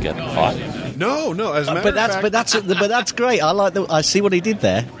don't get caught? No. As a matter of fact, but that's great. I see what he did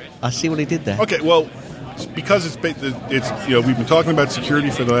there. Okay, well, because it's we've been talking about security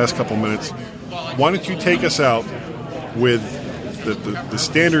for the last couple minutes. Why don't you take us out with the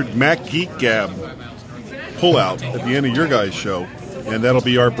standard Mac Geek Gab pullout at the end of your guys' show, and that'll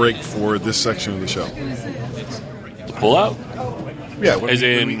be our break for this section of the show. The pullout? Yeah,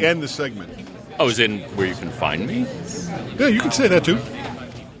 when we end the segment. Oh, as in where you can find me? Yeah, you can say that too.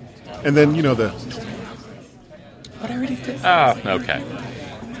 And then, the... What I already did? Ah, okay.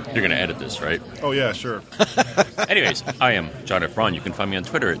 You're going to edit this, right? Oh, yeah, sure. Anyways, I am John F. Braun. You can find me on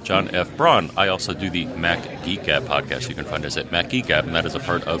Twitter at John F. Braun. I also do the Mac Geek Gab podcast. You can find us at Mac Geek Gab, and that is a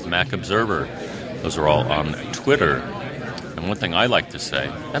part of Mac Observer. Those are all on Twitter. And one thing I like to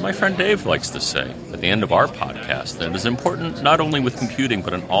say, and my friend Dave likes to say, at the end of our podcast, that it is important not only with computing,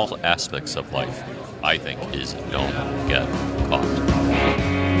 but in all aspects of life, I think, is don't get caught.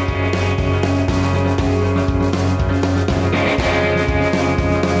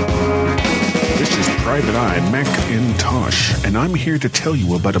 This is Private Eye Macintosh, and I'm here to tell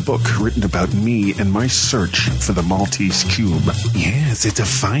you about a book written about me and my search for the Maltese Cube. Yes, it's a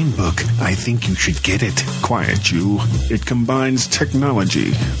fine book. I think you should get it. Quiet, you. It combines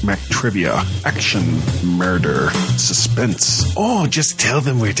technology, Mac trivia, action, murder, suspense. Oh, just tell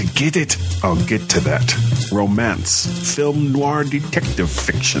them where to get it. I'll get to that. Romance, film noir detective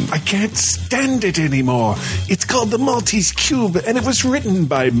fiction. I can't stand it anymore. It's called The Maltese Cube, and it was written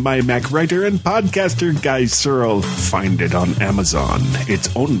by my Mac writer and podcaster Guy Searle. Find it on Amazon.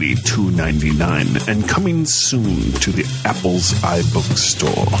 It's only $2.99 and coming soon to the Apple's iBook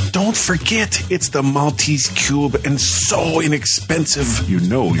store. Don't forget, it's the Maltese Cube and so inexpensive. You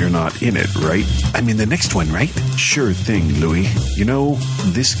know you're not in it, right? I'm in the next one, right? Sure thing, Louis. You know,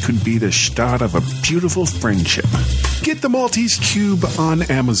 this could be the start of a beautiful friendship. Get the Maltese Cube on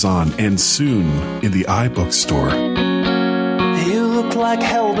Amazon and soon in the iBook store. You look like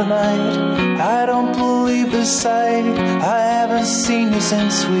hell tonight. I don't believe the sight. I haven't seen you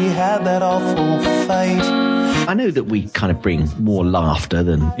since we had that awful fight. I know that we kind of bring more laughter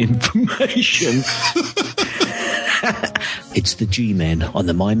than information. It's the G-Men on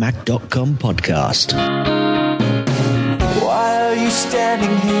the MyMac.com podcast. Why are you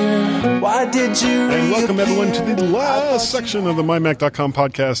standing here? Why did you And welcome everyone to the last section of the MyMac.com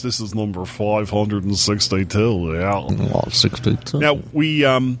podcast. This is number 562. Yeah. 62. Now, we,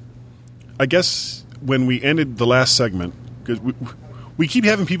 I guess when we ended the last segment, because we keep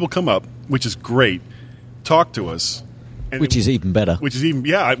having people come up, which is great, talk to us. Which is even better. Which is even,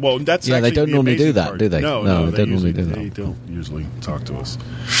 yeah, well, that's yeah, actually they don't the normally do amazing that, part. do they? No, they don't normally do that. They don't usually talk to us.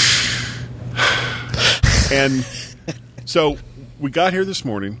 And so we got here this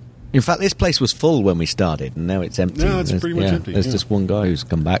morning. In fact, this place was full when we started, and now it's empty. No, it's pretty much empty. There's just one guy who's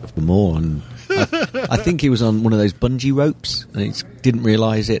come back for more, and I think he was on one of those bungee ropes, and he didn't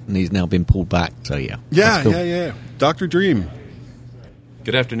realise it, and he's now been pulled back. So Yeah, cool. yeah. Dr. Dream.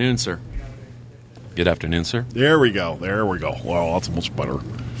 Good afternoon, sir. Good afternoon, sir. There we go. Wow, that's much better.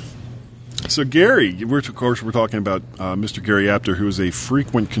 So, Gary, of course, we're talking about Mr. Gary Apter, who is a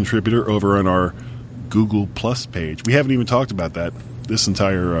frequent contributor over on our Google Plus page. We haven't even talked about that this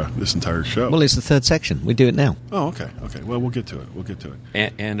entire show. Well, it's the third section. We do it now. Oh, okay. Well, we'll get to it.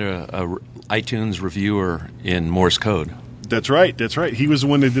 And a iTunes reviewer in Morse code. That's right. He was the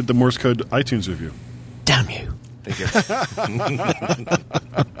one that did the Morse code iTunes review. Damn you.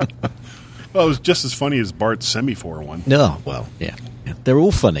 Well, it was just as funny as Bart's Semaphore one. No, well, yeah. They're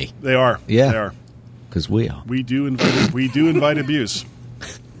all funny. They are. Yeah. They are. Because we are. We do invite abuse.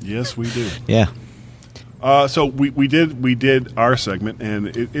 Yes, we do. Yeah. So we did our segment, and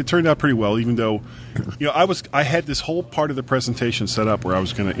it turned out pretty well. Even though, I had this whole part of the presentation set up where I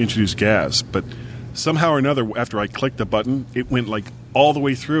was going to introduce Gaz, but somehow or another, after I clicked the button, it went like all the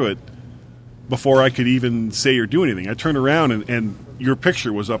way through it before I could even say or do anything. I turned around and your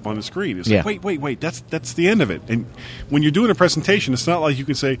picture was up on the screen. It's like, wait, that's the end of it. And when you're doing a presentation, it's not like you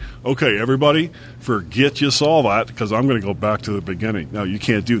can say, okay, everybody, forget you saw that because I'm going to go back to the beginning. No, you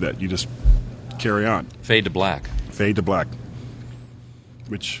can't do that. You just carry on. Fade to black.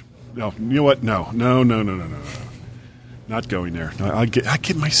 Which, no, you know what? No. Not going there. No, I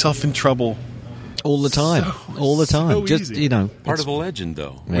get myself in trouble. All the time. So just, easy. Part of a legend,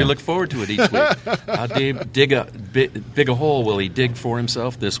 though. Yeah. We look forward to it each week. How big a hole will he dig for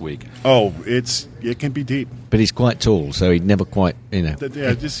himself this week? Oh, it can be deep. But he's quite tall, so he'd never quite,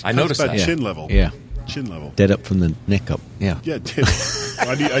 Just I noticed about that. chin level. Yeah. Chin level. Dead up from the neck up. Yeah. Yeah,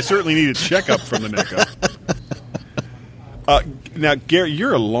 I certainly need a checkup from the neck up. Now, Gary,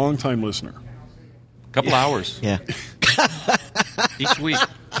 you're a long-time listener. Couple hours. Yeah. Each week.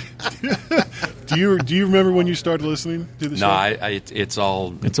 Do you remember when you started listening to the show? No, it's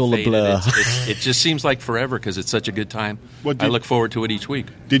all a blur. It just seems like forever because it's such a good time. I look forward to it each week.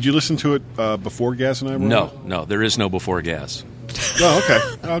 Did you listen to it before Gaz and I were on? No, there is no before Gas. Oh, okay.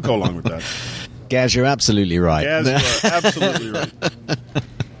 I'll go along with that. Gaz, you're absolutely right. Gaz, you are absolutely right.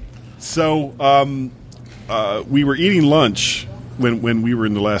 So we were eating lunch when we were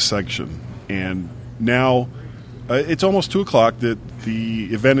in the last section, and now it's almost 2 o'clock. The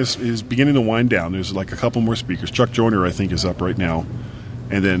event is beginning to wind down. There's like a couple more speakers. Chuck Joyner, I think, is up right now,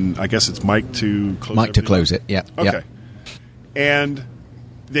 and then I guess it's Mike to close it. Yeah. Okay. Yep. And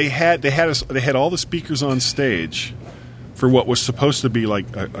they had all the speakers on stage for what was supposed to be like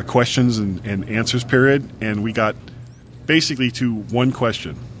a questions and answers period, and we got basically to one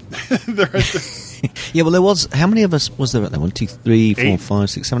question. Yeah, well, there was. How many of us was there at there? 1, 2, 3, 4, 5,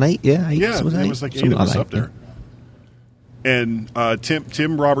 6, 7, 8. Yeah, 8. Yeah, was it eight? was like 8 Something of us that, up there. And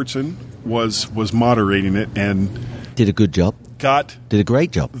Tim Robertson was moderating it and did a good job. Did a great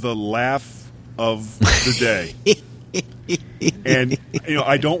job. The laugh of the day. And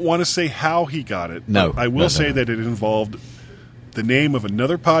I don't want to say how he got it. No, I will say that it involved the name of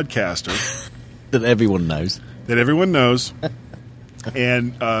another podcaster that everyone knows.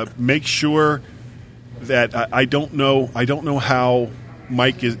 And make sure that I don't know how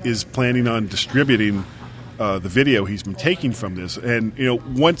Mike is planning on distributing the video he's been taking from this. And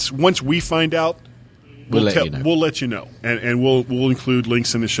once we find out, we'll let you know, and we'll include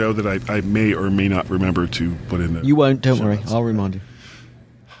links in the show that I may or may not remember to put in. You won't. Don't worry. I'll remind you.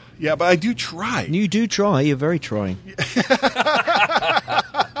 Yeah, but I do try. You do try. You're very trying.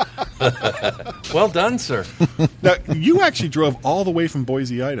 Well done, sir. Now, you actually drove all the way from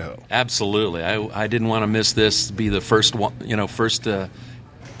Boise, Idaho. Absolutely. I didn't want to miss this. Be the first one, first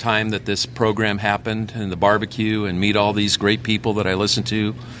time that this program happened, and the barbecue, and meet all these great people that I listen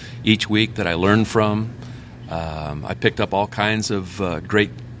to each week that I learn from. I picked up all kinds of great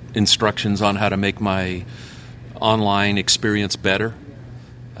instructions on how to make my online experience better.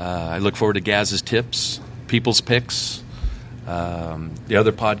 I look forward to Gaz's tips, people's picks. The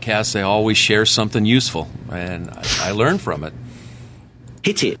other podcasts, they always share something useful, and I learn from it.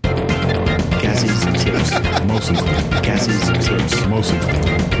 Hit it. Gaz's tips. Mostly. Gaz's tips. Mostly.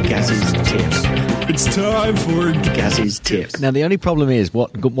 Gaz's tips. It's time for Gaz's tips. Now, the only problem is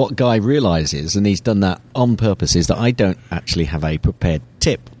what Guy realises, and he's done that on purpose, is that I don't actually have a prepared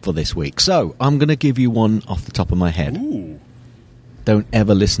tip for this week. So I'm going to give you one off the top of my head. Ooh. Don't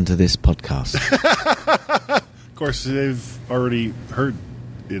ever listen to this podcast. Of course, they've already heard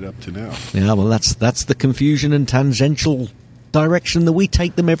it up to now. Yeah, well, that's the confusion and tangential direction that we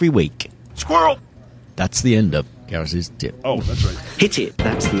take them every week. Squirrel! That's the end of Gaz's tip. Oh, that's right. Hit it.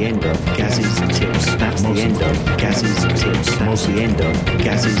 That's the end of Gaz's tips. That's the end of Gaz's tips. That's the end of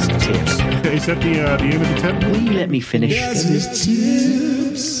Gaz's tips. Is that the end of the tip? Will you let me finish? Gaz's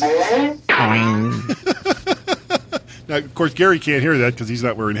tips. Now, of course, Gary can't hear that because he's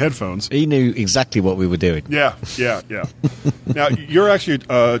not wearing headphones. He knew exactly what we were doing. Yeah. Now, you're actually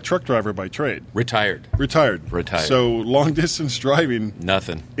a truck driver by trade. Retired. So, long-distance driving...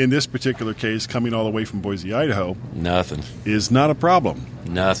 Nothing. In this particular case, coming all the way from Boise, Idaho... Nothing. ...is not a problem.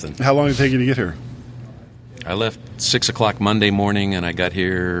 Nothing. How long did it take you to get here? I left 6 o'clock Monday morning, and I got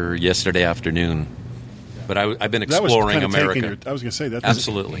here yesterday afternoon. But I've been exploring America. I was going to say that.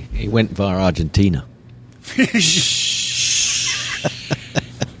 Absolutely. He went via Argentina.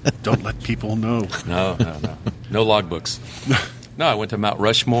 Don't let people know. No logbooks. No, I went to Mount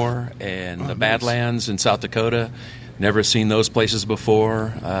Rushmore and the Badlands in South Dakota. Never seen those places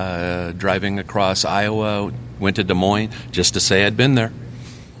before. Driving across Iowa, went to Des Moines just to say I'd been there.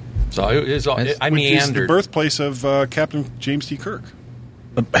 So I meandered. Which is the birthplace of Captain James T. Kirk.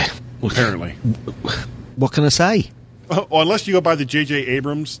 Apparently. What can I say? Well, unless you go by the J.J.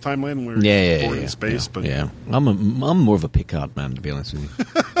 Abrams timeline where he's born in space. But I'm more of a Picard man, to be honest with you.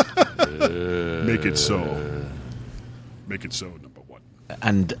 Make it so. Make it so, number one.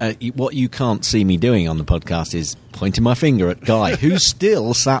 And what you can't see me doing on the podcast is pointing my finger at Guy, who's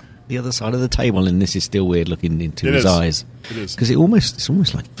still sat the other side of the table, and this is still weird looking into his eyes. It is. Because it's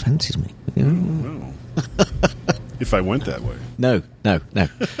almost like fancies me. You know? If I went that way. No.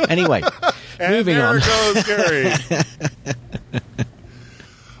 Anyway, moving on. And there goes Gary.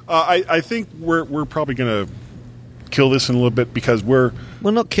 I think we're probably going to kill this in a little bit because we'll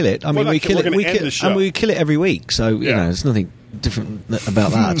not kill it. I mean, we kill it. And we kill it every week. So there's nothing different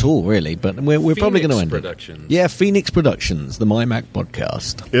about that at all, really. But we're probably going to end Productions. it. Yeah, Phoenix Productions, the My Mac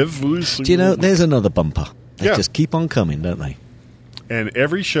podcast. Do you know? There's another bumper. They just keep on coming, don't they? And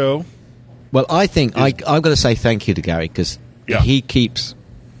every show. Well, I think I've got to say thank you to Gary because he keeps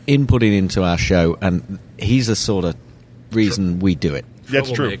inputting into our show, and he's the sort of reason we do it.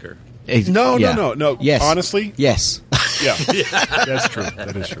 That's true. No. Yes. Honestly? Yes. Yeah. That's true.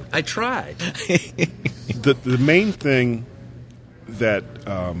 That is true. I tried. The main thing that,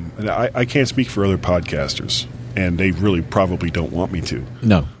 and I can't speak for other podcasters, and they really probably don't want me to.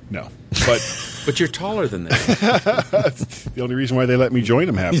 No. But you're taller than that. That's the only reason why they let me join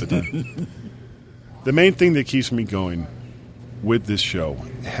them half the time. The main thing that keeps me going with this show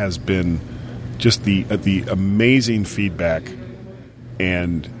has been just the amazing feedback,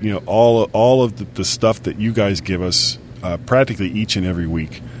 and all of the stuff that you guys give us practically each and every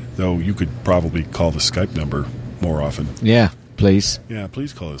week. Though you could probably call the Skype number more often. Yeah, please. Yeah,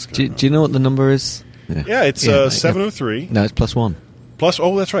 please call us. Do you know what the number is? Yeah, it's 703. No, it's +1.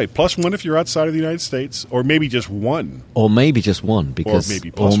 That's right. +1 if you're outside of the United States, or maybe just one. Or maybe just one, because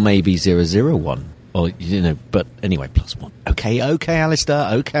or maybe 001. Or, but anyway, +1. Okay, Alistair.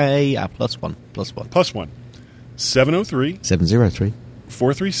 Okay, +1. +1. 703. 703.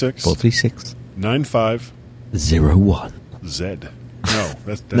 436. 436. 9501. Z. No,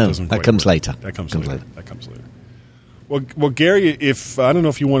 that doesn't. That comes later. That comes later. Well, Gary, if I don't know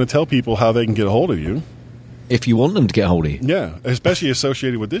if you want to tell people how they can get a hold of you. If you want them to get a hold of you. Yeah, especially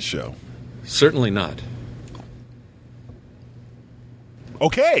associated with this show. Certainly not.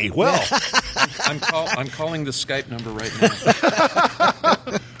 Okay, well. I'm calling the Skype number right now.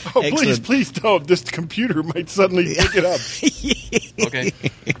 Please don't. This computer might suddenly pick it up. Okay.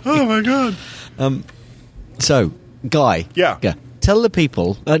 Oh, my God. So, Guy. Yeah. Tell the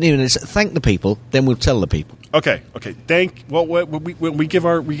people. Thank the people, then we'll tell the people. Okay. We give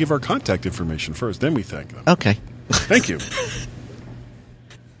our contact information first, then we thank them. Okay. Thank you.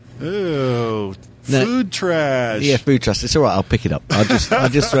 Oh, food trash. Yeah, food trash. It's all right. I'll pick it up. I'll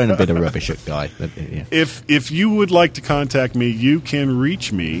just throw in a bit of rubbish at Guy. But, yeah. If you would like to contact me, you can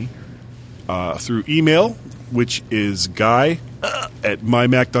reach me through email, which is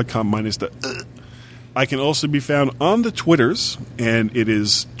guy@mymac.com minus the. I can also be found on the Twitters, and it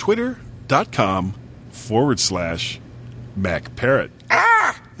is twitter.com/MacParrot.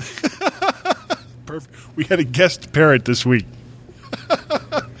 Ah! Perfect. We had a guest parrot this week.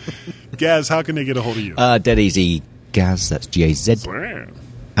 Gaz, how can they get a hold of you? Dead easy. Gaz, that's G-A-Z,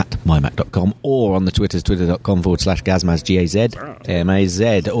 at mymac.com, or on the Twitters, twitter.com/Gazmaz, G-A-Z,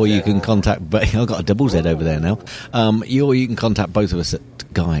 M-A-Z, or you can contact, but I've got a double Z over there now, or you can contact both of us at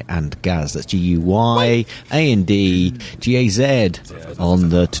Guy and Gaz, that's G-U-Y-A-N-D-G-A-Z, on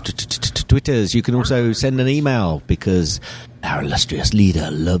the Twitters. You can also send an email, because our illustrious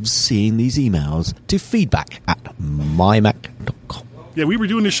leader loves seeing these emails, to feedback@mymac.com. Yeah, we were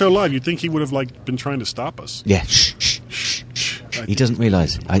doing this show live. You'd think he would have been trying to stop us. Yeah, shh. He doesn't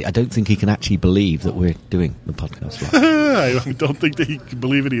realise. I don't think he can actually believe that we're doing the podcast live. I don't think that he can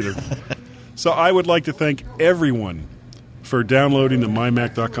believe it either. So I would like to thank everyone for downloading the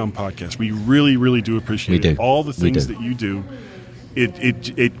mymac.com podcast. We really, really do appreciate it. All the things that you do,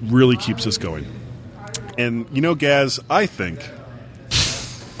 it really keeps us going. And, Gaz, I think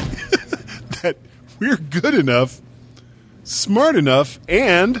that we're good enough, smart enough,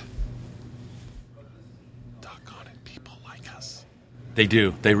 and doggone it, people like us. They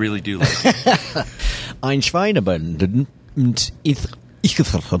do. They really do like it. Ein Schweineband und ich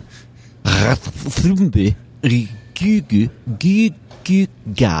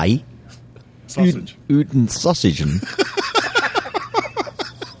Guy Sausage. Sausagen.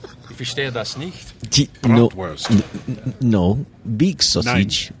 Ich verstehe das nicht. No, big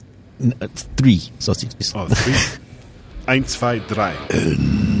sausage. 3 sausages. Oh, 3. 1, 2, 3.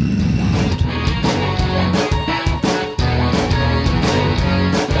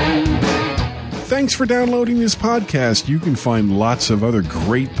 Thanks for downloading this podcast. You can find lots of other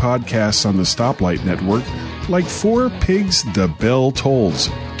great podcasts on the Stoplight Network, like 4 Pigs The Bell Tolls,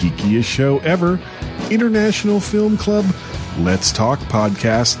 Geekiest Show Ever, International Film Club, Let's Talk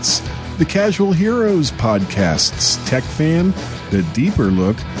Podcasts, The Casual Heroes Podcasts, Tech Fan, The Deeper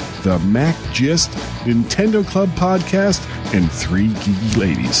Look, The Mac Gist, Nintendo Club Podcast, and 3 Geeky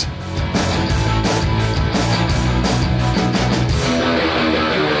Ladies.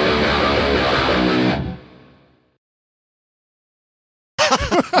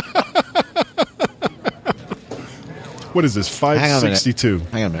 What is this, 562?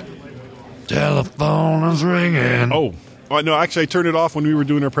 Hang on a minute. Telephone is ringing. Oh, no, actually, I turned it off when we were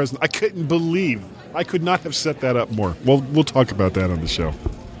doing our present. I couldn't believe. I could not have set that up more. Well, we'll talk about that on the show.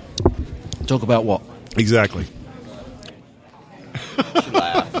 Talk about what? Exactly.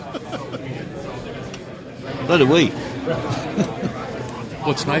 So do we.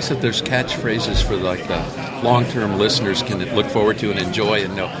 Well, it's nice that there's catchphrases for the long-term listeners can look forward to and enjoy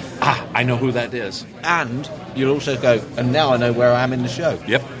and know, I know who that is. And you'll also go, and now I know where I am in the show.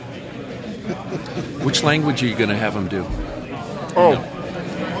 Yep. Which language are you going to have them do? Oh.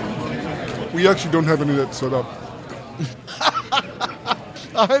 We actually don't have any of that set up.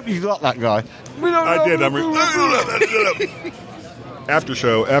 I hope you got that, Guy. I did. After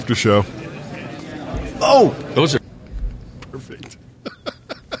show. Oh! Those are perfect.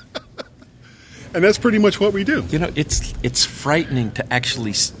 And that's pretty much what we do. It's frightening to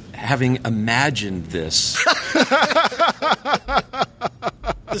actually having imagined this.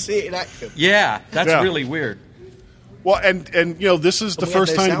 To see it in action. Yeah, that's really weird. Well, and this is the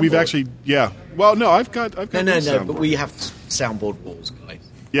first time we've actually, Well, no, I've got No, this but soundboard. we have soundboard walls, guys.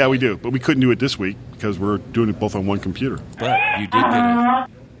 Yeah, we do, but we couldn't do it this week because we're doing it both on one computer. But you did get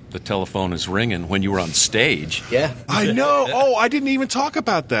the telephone is ringing when you were on stage. Yeah. I know. Oh, I didn't even talk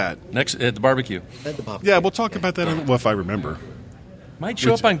about that. Next at the barbecue. At the barbecue. Yeah, we'll talk about that if I remember. Might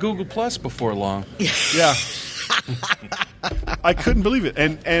show up on Google Plus before long. Yeah. I couldn't believe it.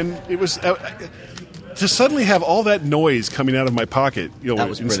 And it was to suddenly have all that noise coming out of my pocket, That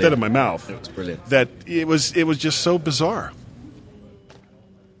was instead brilliant. of my mouth. That was brilliant. That it was just so bizarre.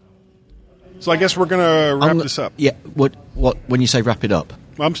 So I guess we're going to wrap this up. Yeah. What? When you say wrap it up?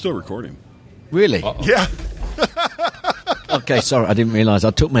 I'm still recording. Really? Yeah. Okay. Sorry, I didn't realise. I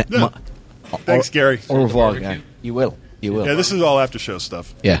took my. Thanks, Gary. Au revoir. Yeah. You will. Yeah, this is all after show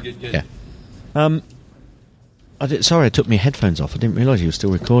stuff. Yeah. Yeah. Sorry, I took my headphones off. I didn't realise you were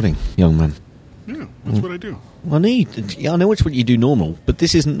still recording, young man. Yeah, that's what I do. I know it's what you do normal, but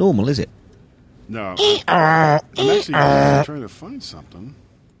this isn't normal, is it? No. I'm actually trying to find something.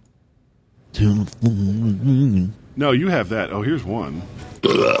 No, you have that. Oh, here's one.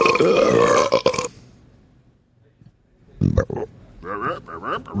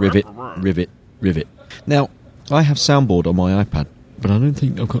 Rivet. Now, I have soundboard on my iPad, but I don't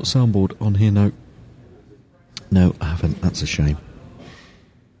think I've got soundboard on here, no. No, I haven't. That's a shame.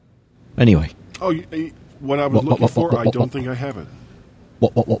 Anyway. Oh, what I was looking for, I don't think I have it.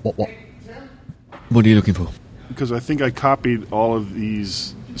 What? What are you looking for? Because I think I copied all of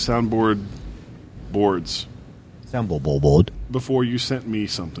these soundboard boards. Soundboard board? Before you sent me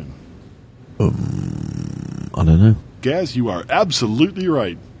something. I don't know. Gaz, you are absolutely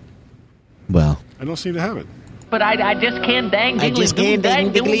right. Well. I don't seem to have it. But I just can't dang diddly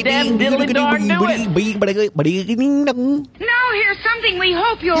damn diddly darn do it. Now here's something we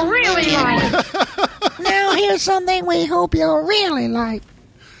hope you'll really like. Now here's something we hope you'll really like.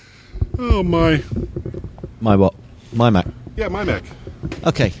 Oh my. My what? My Mac. Yeah, my Mac.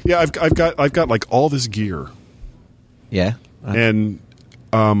 Okay. Yeah, I've got like all this gear. Yeah. And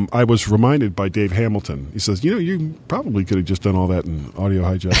I was reminded by Dave Hamilton. He says, you probably could have just done all that in Audio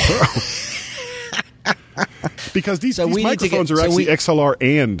Hijack Pro. Because these microphones are actually XLR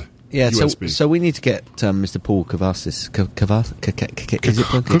and USB. So we need to get Mr. Paul Kavasis. Is it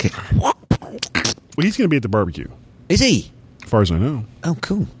Paul? Well, he's going to be at the barbecue. Is he? As far as I know. Oh,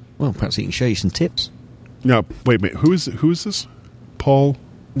 cool. Well, perhaps he can show you some tips. No, wait a minute. Who is this? Paul?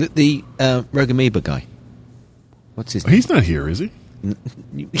 The Rogue Amoeba guy. What's his name? He's not here, is he?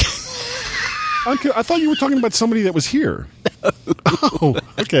 I thought you were talking about somebody that was here. Oh,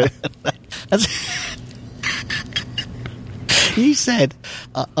 okay. You said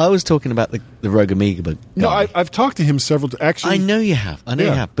I was talking about the Rogue Amoeba guy. No, I've talked to him several times. Actually, I know you have.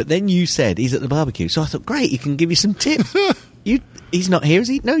 But then you said he's at the barbecue, so I thought, great, he can give you some tips. He's not here, is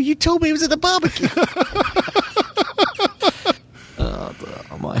he? No, you told me he was at the barbecue.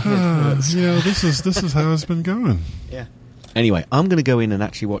 My head hurts. Yeah, this is how it's been going. Yeah. Anyway, I'm going to go in and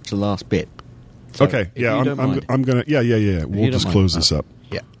actually watch the last bit. So okay. Yeah, I'm going to. Yeah. We'll just close this up.